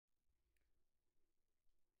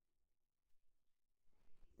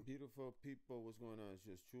Beautiful people, what's going on? It's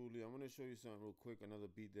just truly. I want to show you something real quick. Another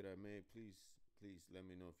beat that I made. Please, please let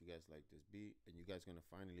me know if you guys like this beat. And you guys gonna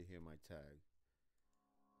finally hear my tag.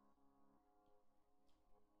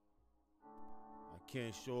 I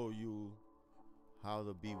can't show you how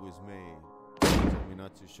the beat was made. They told me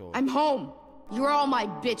not to show it. I'm home. You're all my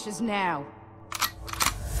bitches now.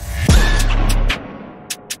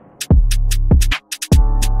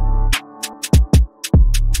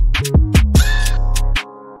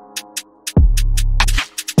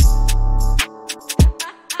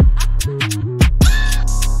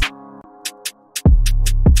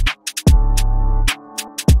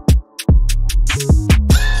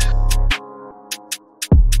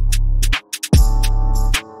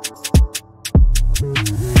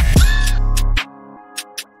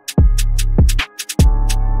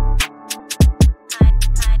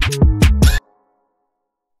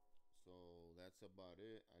 That's about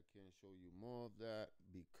it. I can't show you more of that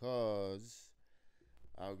because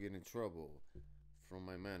I'll get in trouble from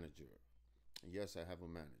my manager. Yes, I have a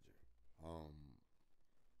manager.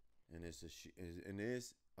 And it's a she. And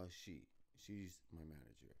it's a she. She's my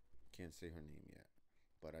manager. Can't say her name yet,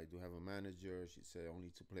 but I do have a manager. She said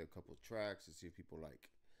only to play a couple tracks to see if people like.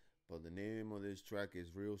 But the name of this track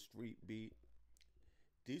is Real Street Beat.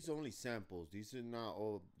 These are only samples. These are not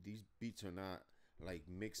all. These beats are not like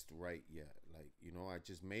mixed right yet. Like, you know, I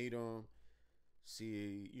just made them,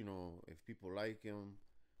 see, you know, if people like them,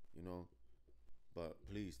 you know. But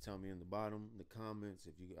please tell me in the bottom, in the comments,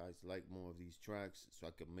 if you guys like more of these tracks so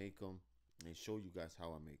I can make them and show you guys how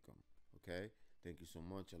I make them. Okay? Thank you so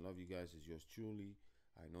much. I love you guys. It's yours truly.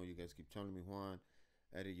 I know you guys keep telling me, Juan,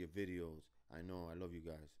 edit your videos. I know. I love you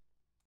guys.